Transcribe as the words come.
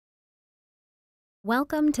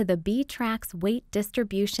Welcome to the BTrackS Weight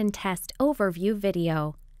Distribution Test Overview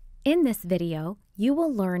video. In this video, you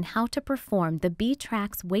will learn how to perform the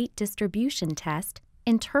BTrackS Weight Distribution Test,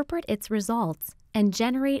 interpret its results, and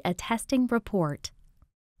generate a testing report.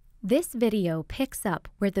 This video picks up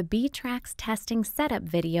where the BTrackS testing setup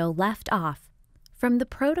video left off. From the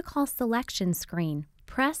protocol selection screen,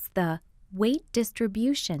 press the Weight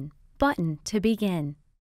Distribution button to begin.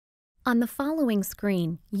 On the following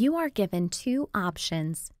screen, you are given two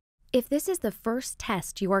options. If this is the first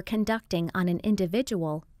test you are conducting on an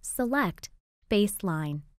individual, select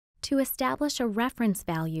Baseline to establish a reference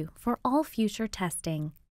value for all future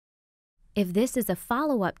testing. If this is a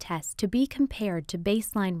follow-up test to be compared to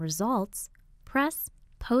baseline results, press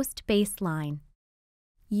Post Baseline.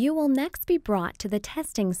 You will next be brought to the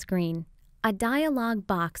testing screen. A dialog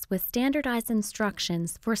box with standardized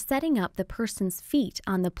instructions for setting up the person's feet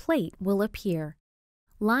on the plate will appear.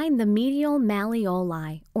 Line the medial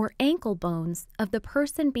malleoli or ankle bones of the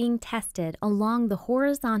person being tested along the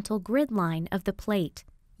horizontal grid line of the plate.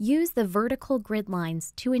 Use the vertical grid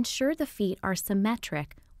lines to ensure the feet are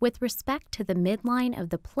symmetric with respect to the midline of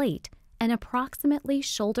the plate and approximately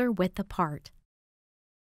shoulder width apart.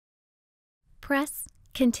 Press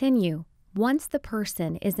Continue. Once the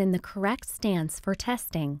person is in the correct stance for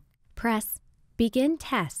testing, press Begin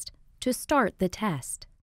Test to start the test.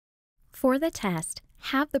 For the test,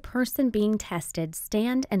 have the person being tested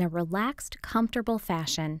stand in a relaxed, comfortable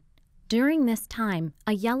fashion. During this time,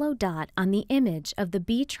 a yellow dot on the image of the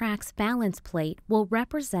BTrackS balance plate will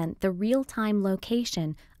represent the real-time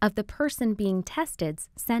location of the person being tested's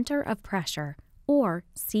center of pressure, or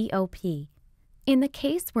COP. In the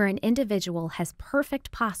case where an individual has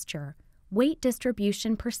perfect posture, weight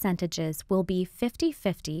distribution percentages will be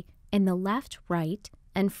 50-50 in the left, right,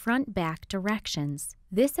 and front-back directions.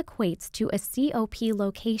 This equates to a COP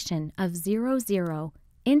location of 0,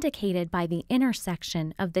 indicated by the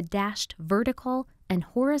intersection of the dashed vertical and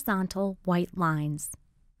horizontal white lines.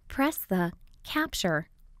 Press the Capture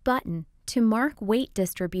button to mark weight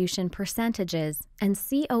distribution percentages and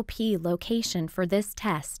COP location for this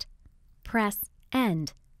test. Press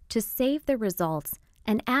End to save the results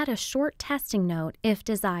and add a short testing note if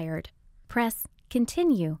desired. Press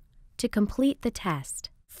Continue to complete the test.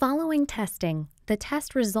 Following testing, the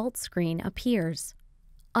test results screen appears.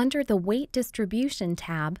 Under the Weight Distribution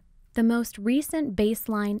tab, the most recent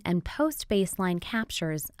baseline and post-baseline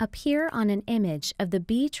captures appear on an image of the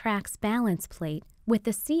BTrackS balance plate with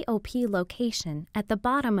the COP location at the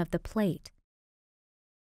bottom of the plate.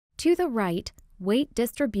 To the right, weight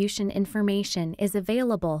distribution information is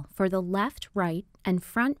available for the left, right, and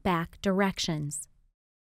front-back directions.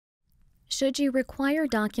 Should you require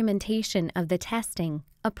documentation of the testing,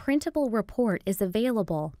 a printable report is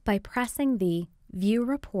available by pressing the View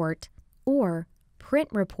Report or Print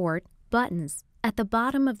Report buttons at the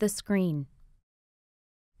bottom of the screen.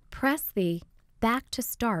 Press the Back to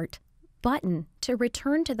Start button to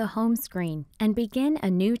return to the home screen and begin a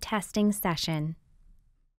new testing session.